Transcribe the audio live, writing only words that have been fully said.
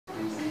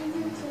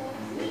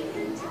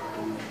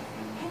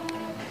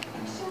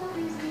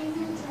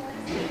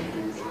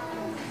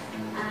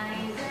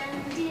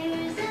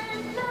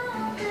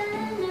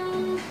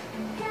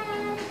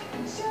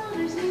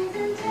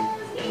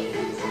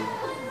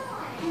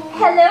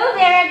Hello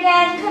there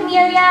again,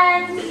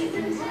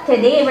 chameleons!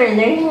 Today we're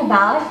learning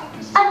about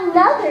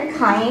another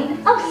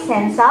kind of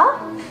sense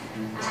of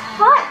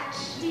touch.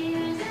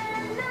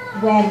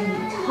 When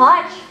we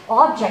touch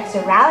objects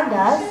around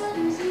us,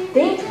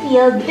 they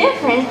feel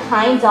different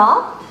kinds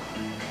of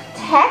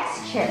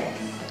textures.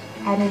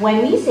 And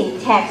when we say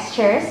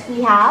textures,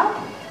 we have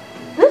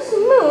the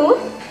smooth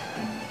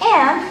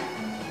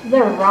and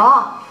the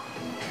rough.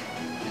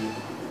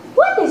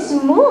 What is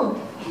smooth?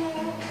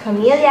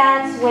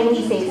 Chameleons, when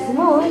we say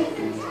smooth,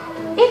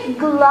 it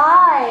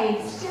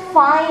glides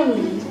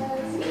finely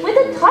with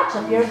a touch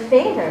of your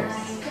fingers.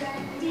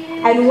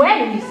 And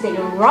when we say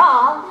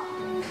rough,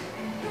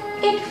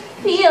 it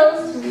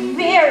feels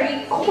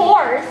very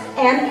coarse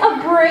and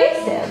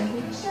abrasive.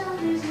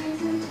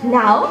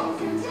 Now,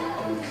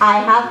 I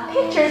have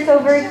pictures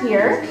over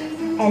here,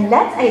 and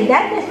let's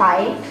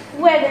identify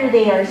whether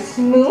they are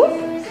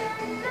smooth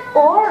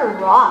or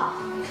rough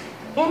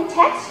in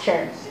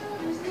texture.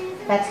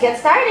 Let's get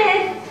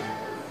started.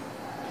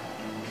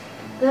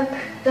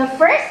 The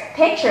first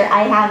picture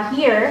I have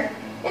here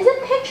is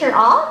a picture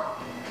of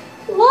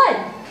wood.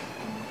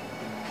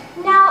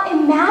 Now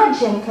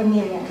imagine,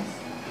 chameleons,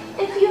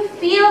 if you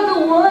feel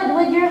the wood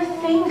with your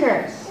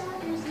fingers.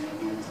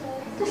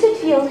 Does it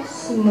feel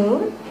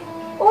smooth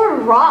or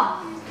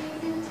rough?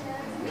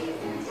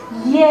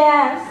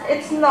 Yes,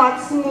 it's not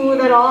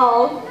smooth at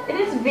all. It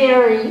is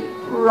very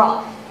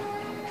rough.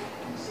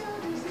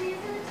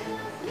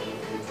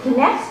 The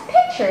next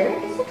picture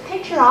is a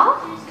picture of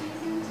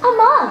a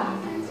mug.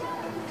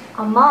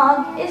 A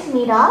mug is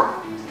made of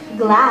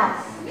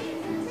glass.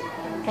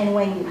 And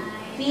when you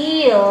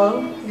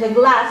feel the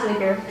glass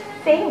with your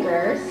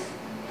fingers,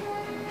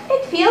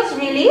 it feels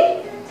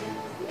really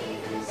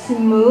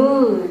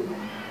smooth.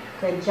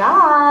 Good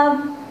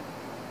job.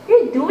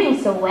 You're doing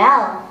so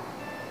well.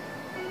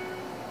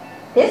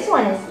 This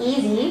one is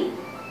easy.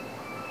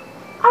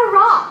 A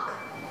rock.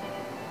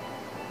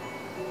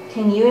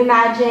 Can you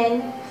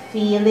imagine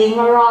feeling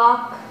a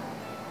rock?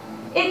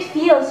 It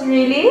feels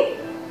really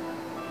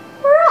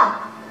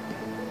rough.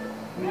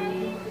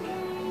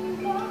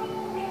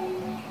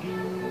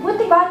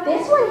 What about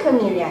this one,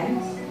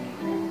 chameleons?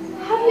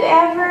 Have you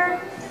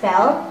ever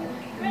felt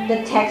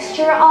the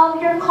texture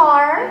of your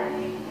car?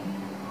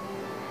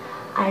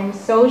 I'm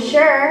so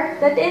sure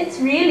that it's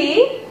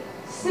really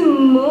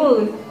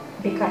smooth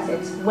because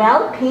it's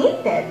well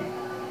painted.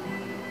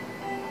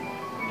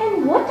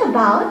 And what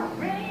about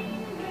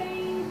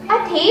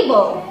a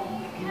table?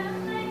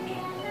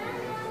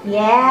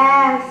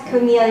 Yes,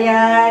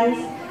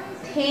 chameleons,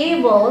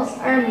 tables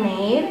are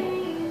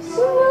made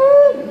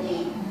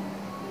smoothly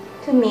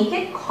to make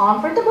it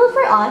comfortable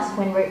for us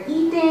when we're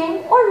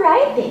eating or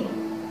writing.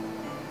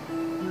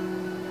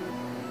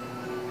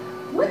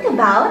 What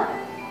about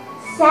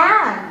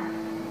sand?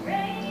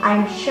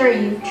 I'm sure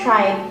you've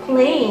tried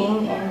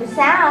playing in the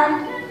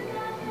sand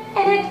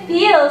and it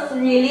feels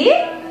really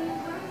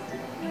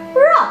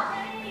rough.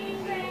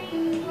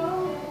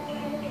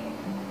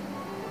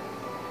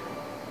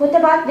 What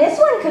about this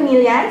one,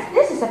 chameleons?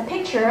 This is a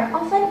picture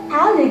of an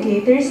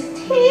alligator's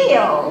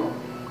tail.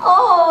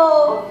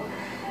 Oh!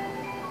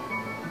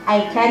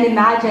 I can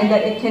imagine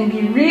that it can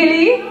be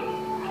really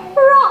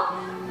rough.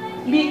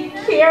 Be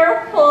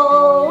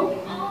careful.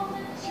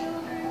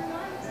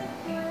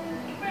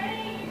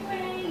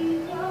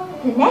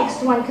 The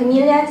next one,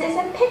 chameleons, is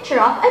a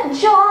picture of a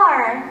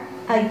jar.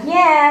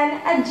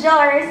 Again, a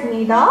jar is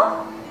made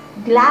of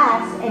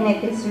glass and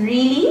it is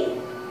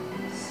really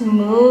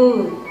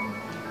smooth.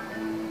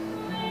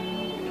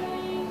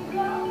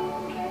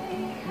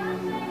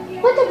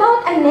 What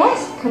about a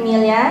nest,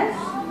 chameleons?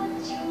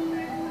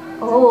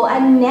 Oh, a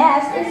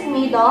nest is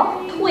made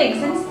of twigs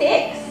and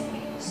sticks.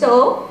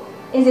 So,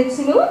 is it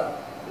smooth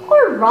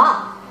or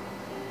rough?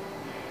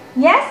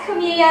 Yes,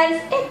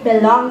 chameleons, it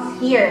belongs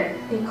here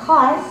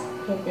because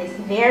it is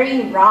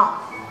very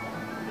rough.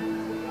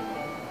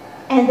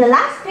 And the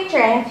last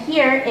picture I have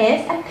here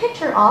is a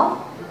picture of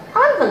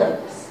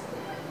envelopes.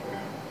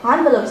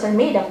 Envelopes are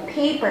made of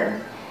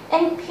paper,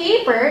 and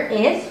paper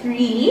is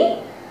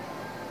really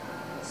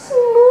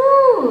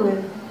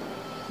smooth.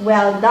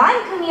 Well done,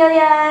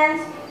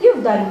 chameleons.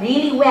 You've done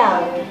really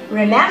well.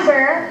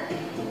 Remember,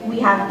 we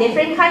have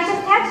different kinds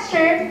of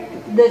texture,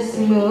 the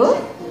smooth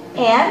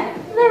and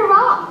the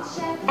rough.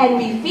 And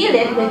we feel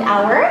it with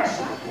our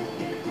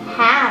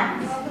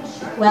hands.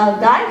 Well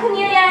done,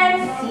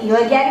 chameleons. See you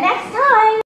again next time.